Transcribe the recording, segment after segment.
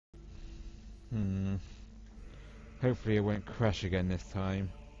Hmm. Hopefully it won't crash again this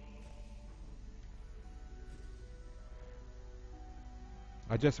time.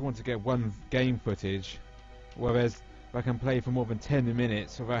 I just want to get one game footage, whereas I can play for more than 10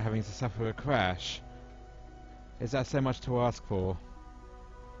 minutes without having to suffer a crash. Is that so much to ask for?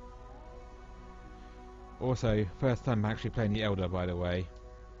 Also, first time actually playing the Eldar, by the way.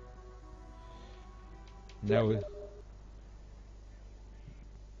 No.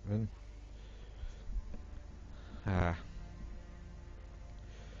 Ah.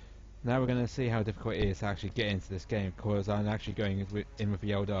 Now we're going to see how difficult it is to actually get into this game, because I'm actually going in with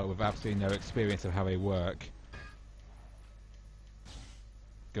the Eldar with absolutely no experience of how they work.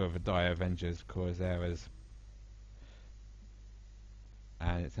 Go with the Dire Avengers, because there is...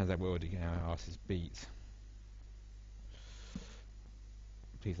 And it turns out we're already getting our asses beat.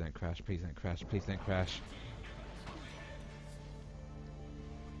 Please don't crash, please don't crash, please don't crash.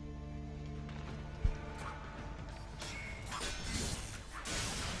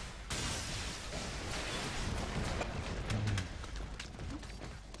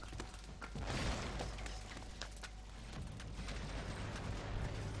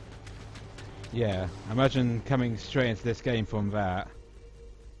 Yeah, imagine coming straight into this game from that.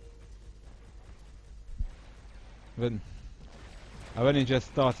 But I've only just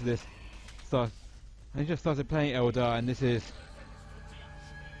started this. I just started playing Eldar, and this is.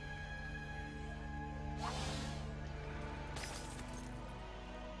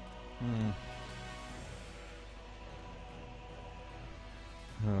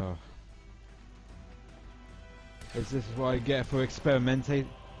 Oh. Is this what I get for experimenting?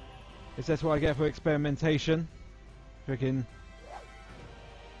 Is this what I get for experimentation? Freaking.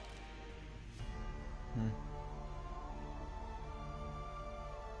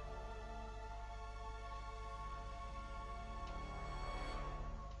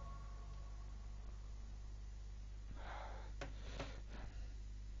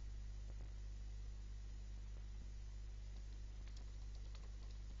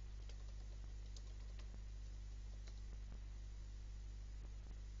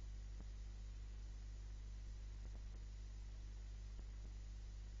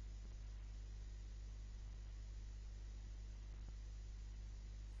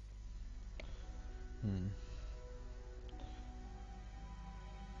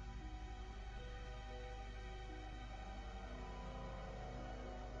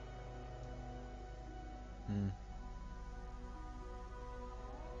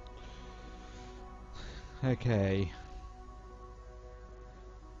 Okay.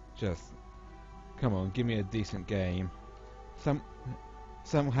 Just come on, give me a decent game.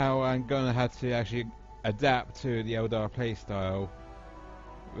 Somehow I'm gonna have to actually adapt to the Eldar playstyle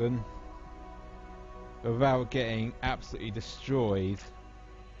without getting absolutely destroyed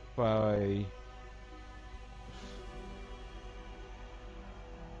by.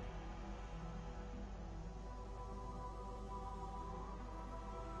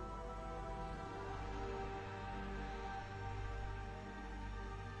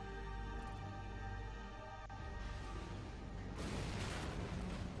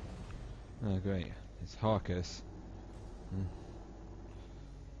 Oh great, it's Harkus.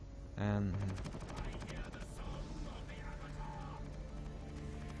 And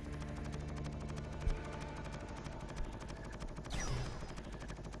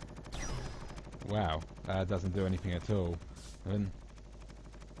wow, that doesn't do anything at all.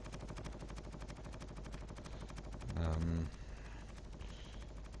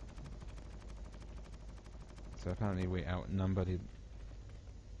 So apparently we outnumbered.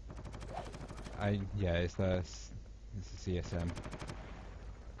 Yeah, it's the CSM.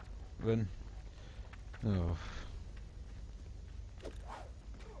 Oh.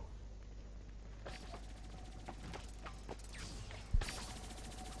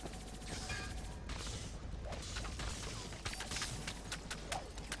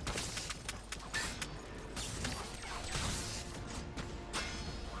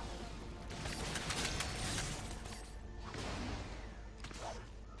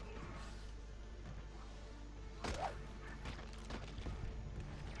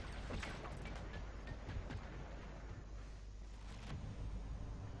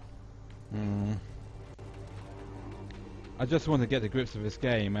 I just want to get the grips of this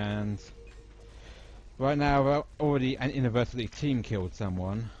game, and right now I've already and inadvertently team killed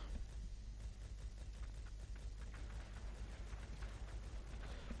someone.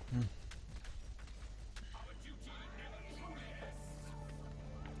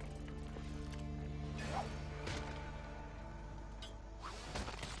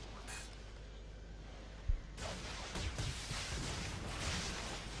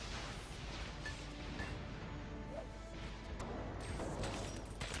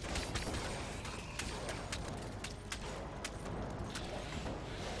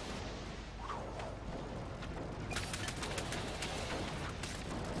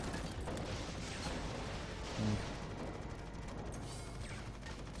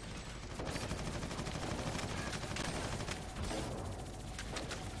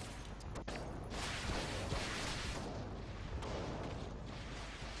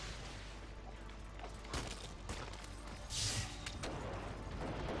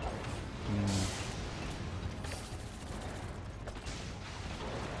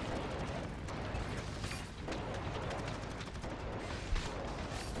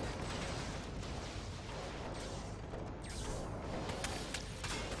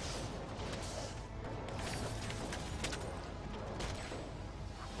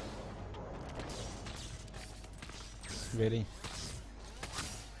 really.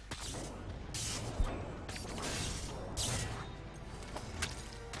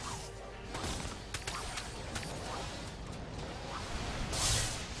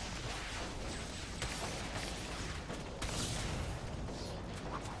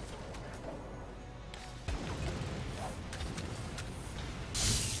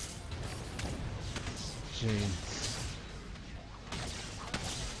 Jeez.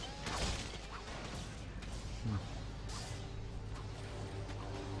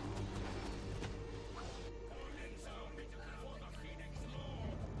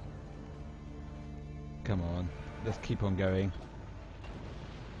 Come on, let's keep on going.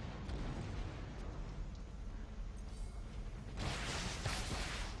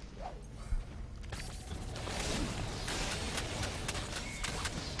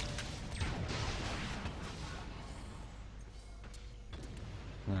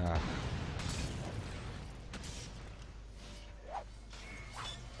 Ah.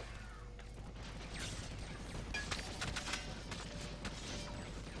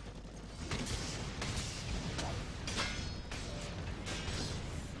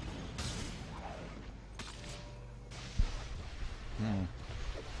 Hmm.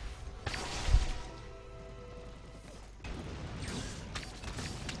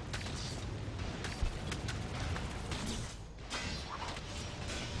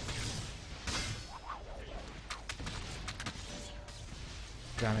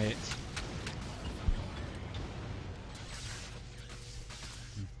 Damn it.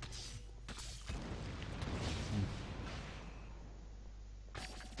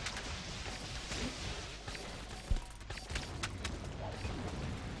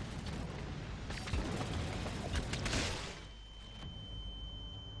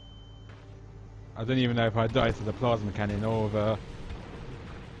 I don't even know if I died to the plasma cannon or the...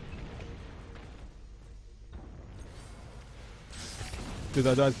 Did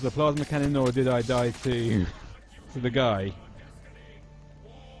I die to the plasma cannon or did I die to the guy?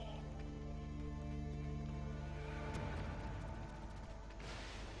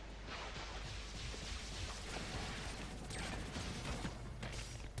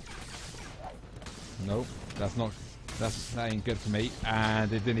 Nope, that's not... that ain't good for me,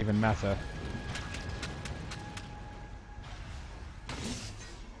 and it didn't even matter.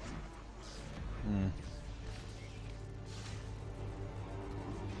 Hmm.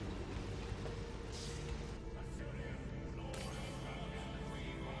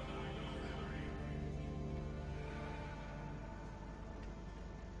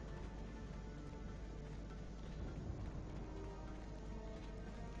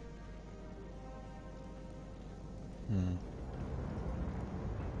 Hmm.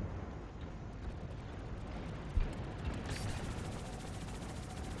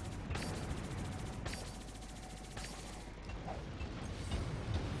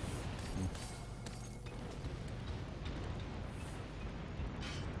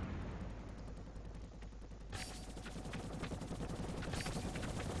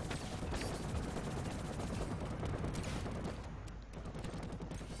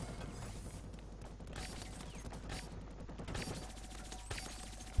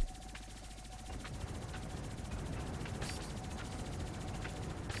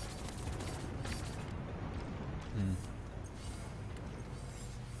 Hmm.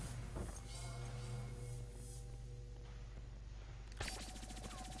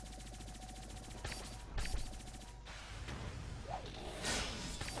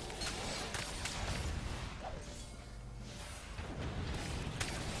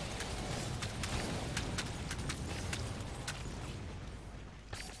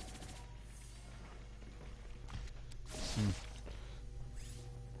 Hmm.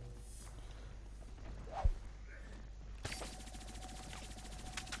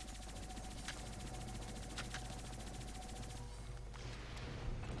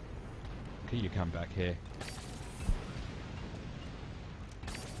 Can you come back here?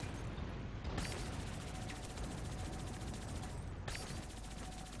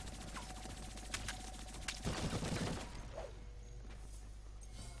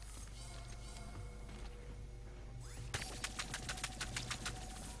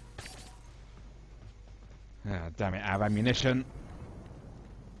 Ah, damn it, out of ammunition.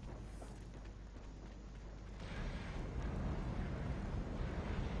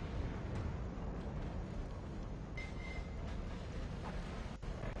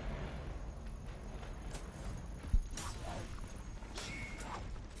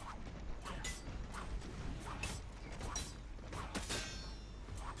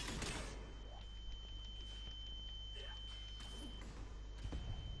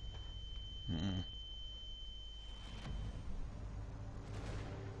 Mm.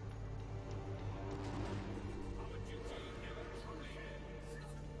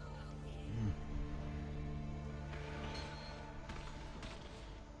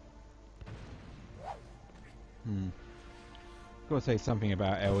 Got to say something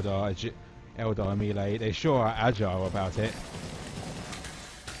about Eldar melee. They sure are agile about it.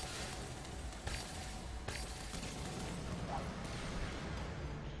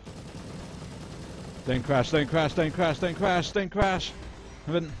 Don't crash, don't crash, don't crash, don't crash, don't crash!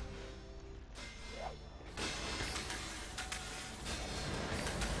 And then...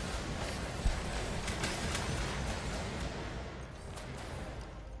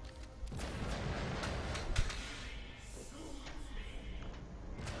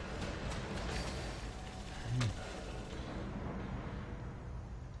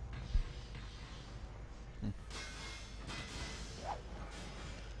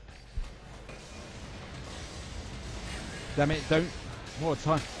 Damn it, don't... What a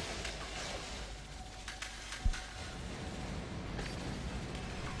time...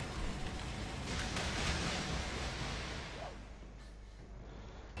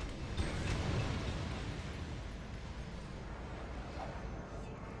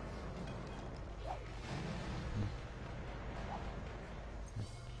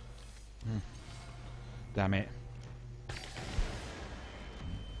 Damn it.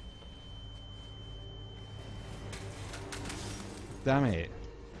 Damn it.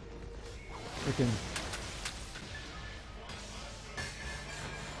 Freaking...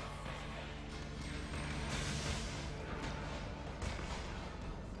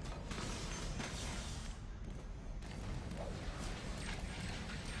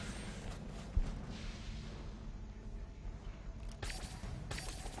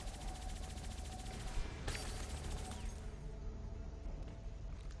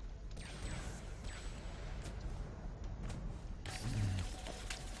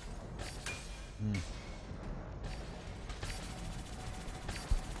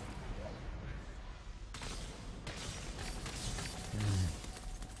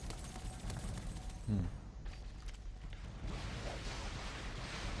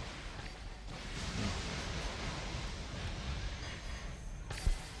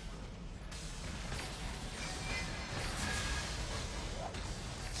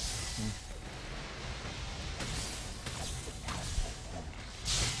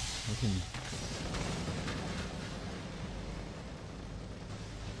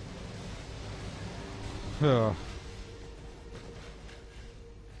 Oh.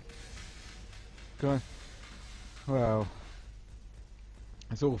 Go on. Well,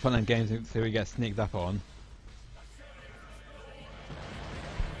 it's all fun and games until we get sneaked up on.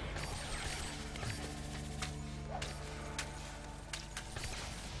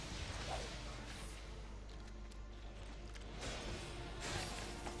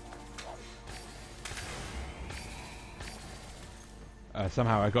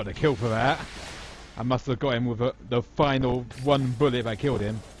 Somehow I got the kill for that. I must have got him with the final one bullet that killed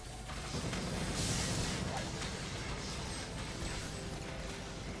him.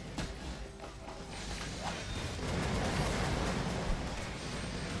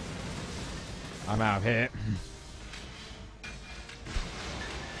 I'm out of here.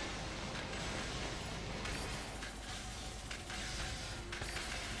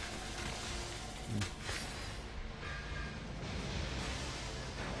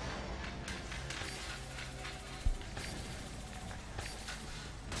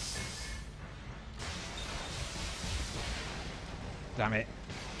 Damn it.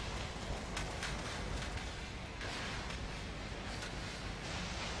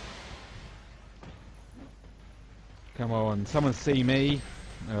 Come on, someone see me.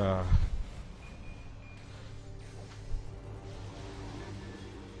 Ugh.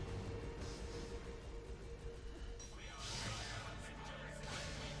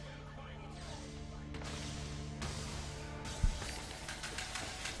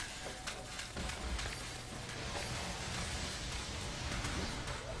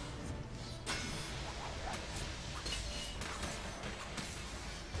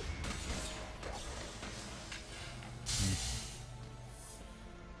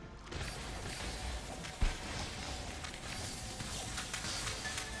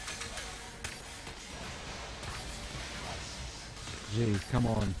 Jeez, come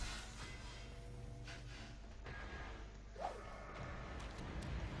on.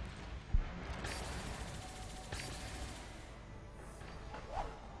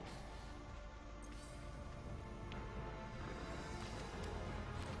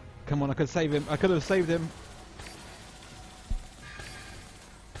 Come on, I could save him. I could have saved him.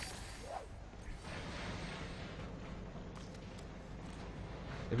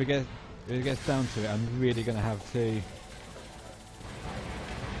 If it gets down to it, I'm really gonna have to.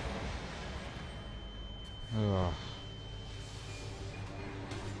 Oh.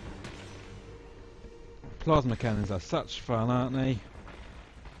 Plasma cannons are such fun, aren't they?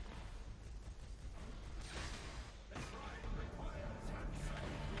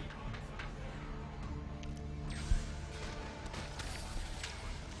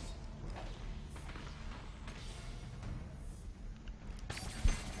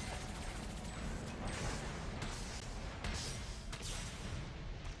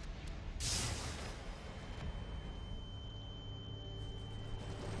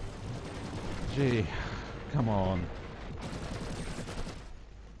 Gee, come on.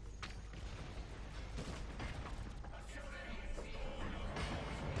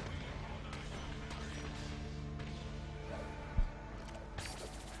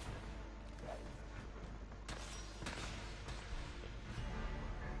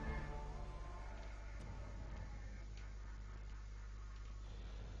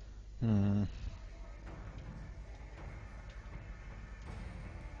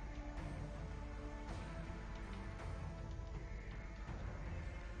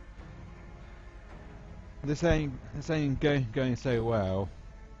 This ain't going so well.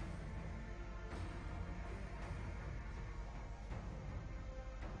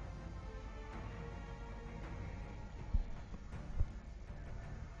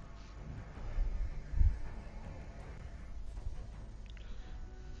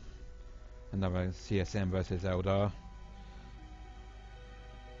 Another CSM versus Eldar.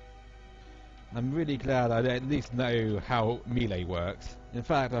 I'm really glad I at least know how melee works. In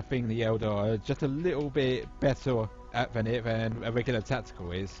fact, I think the Eldar are just a little bit better at than a regular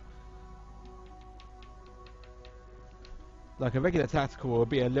tactical is. Like a regular tactical will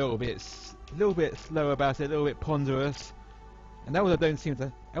be a little bit slow about it, a little bit ponderous, and Eldar don't seem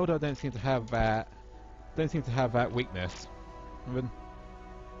to have that weakness.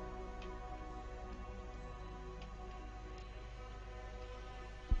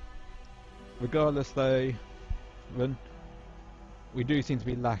 Regardless though, we do seem to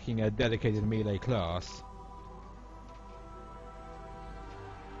be lacking a dedicated melee class.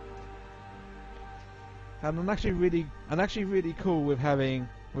 And I'm actually really cool with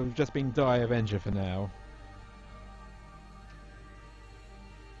just being Die Avenger for now.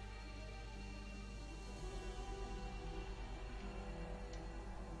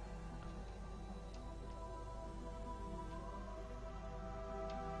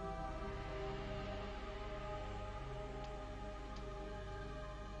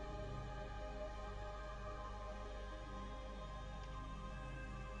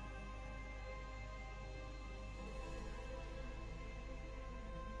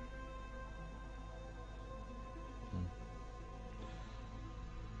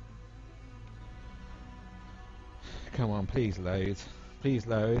 Come on, please load. Please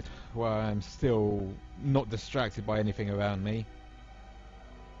load, while I'm still not distracted by anything around me.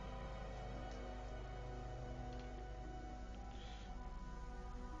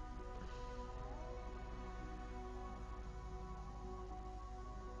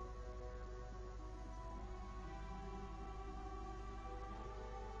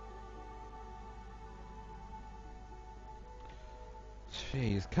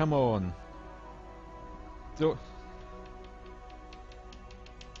 Jeez, come on.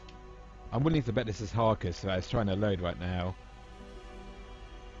 I'm willing to bet this is Harkus that's trying to load right now.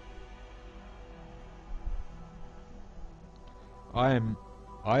 I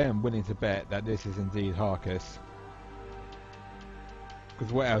am willing to bet that this is indeed Harkus.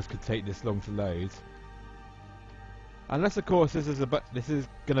 Because what else could take this long to load? Unless of course this is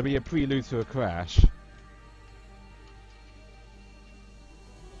going to be a prelude to a crash.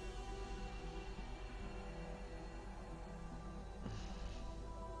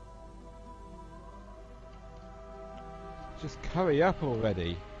 Just hurry up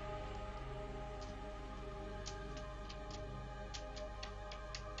already.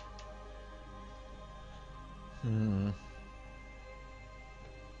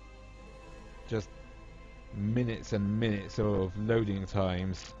 Just minutes and minutes of loading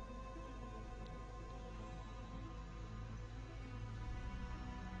times.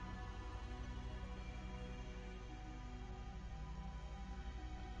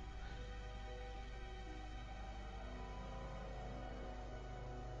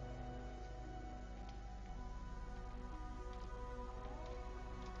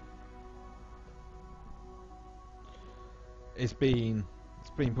 It's been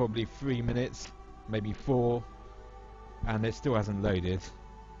probably 3 minutes, maybe 4, and it still hasn't loaded.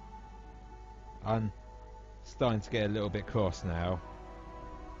 I'm starting to get a little bit cross now.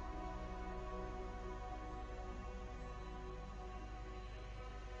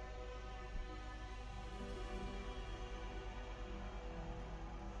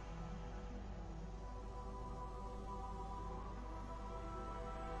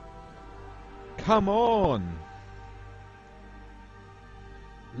 Come on!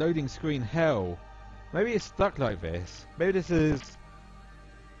 Loading screen hell. Maybe it's stuck like this. Maybe this is...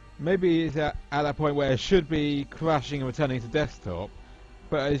 Maybe it's at that point where it should be crashing and returning to desktop,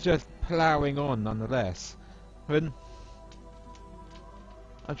 but it's just ploughing on nonetheless. And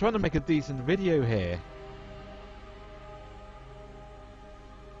I'm trying to make a decent video here.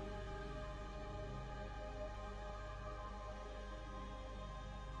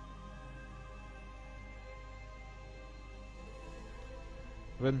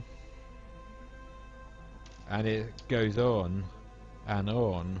 And it goes on and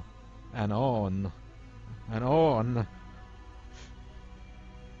on and on and on.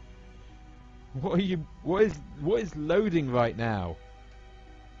 What is loading right now?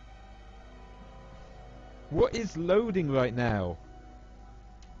 What is loading right now?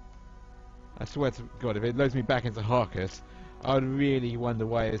 I swear to God, if it loads me back into Harkus, I would really wonder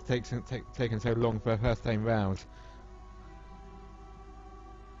why it's taken so long for a first time round.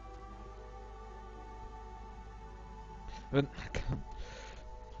 But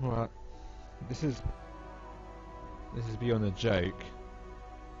well, this is beyond a joke.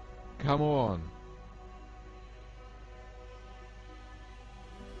 Come on.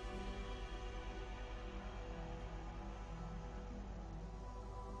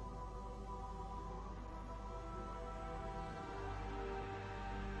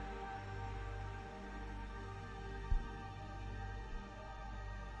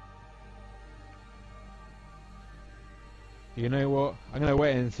 You know what? I'm going to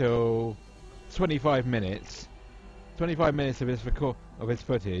wait until 25 minutes. 25 minutes of his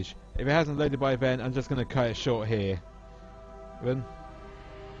footage. If it hasn't loaded by then, I'm just going to cut it short here. Then,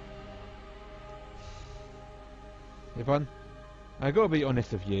 I got to be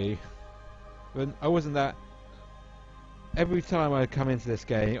honest with you. When I wasn't that. Every time I come into this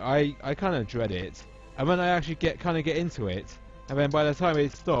game, I kind of dread it, and when I actually get into it, and then by the time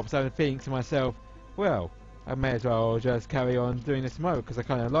it stops, I think to myself, well, I may as well just carry on doing this tomorrow because I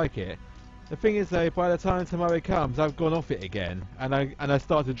kind of like it. The thing is though, by the time tomorrow comes, I've gone off it again, and I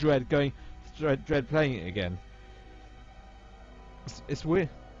start to dread playing it again. It's weird,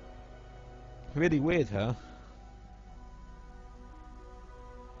 really weird, huh?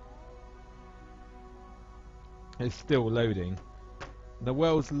 It's still loading. The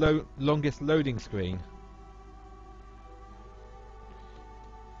world's longest loading screen.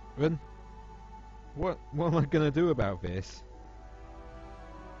 Then, what am I gonna do about this?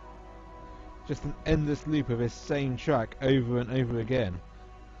 Just an endless loop of this same track over and over again.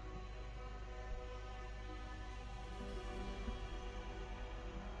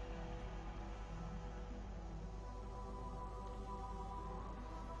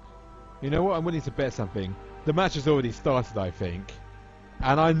 You know what? I'm willing to bet something. The match has already started, I think,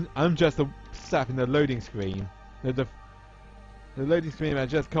 and I'm just sat in the loading screen. The loading screen that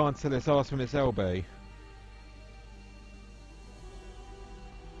just can't tell its arse from its elbow.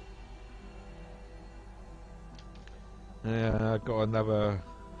 Yeah, I've got another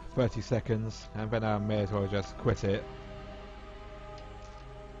 30 seconds, and then I may as well just quit it.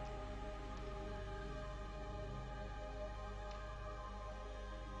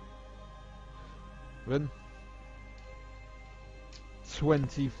 Then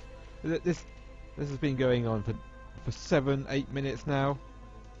 20. This has been going on for 7-8 minutes now.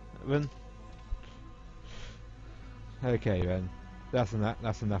 Then okay, then that's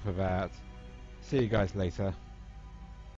enough of that. See you guys later.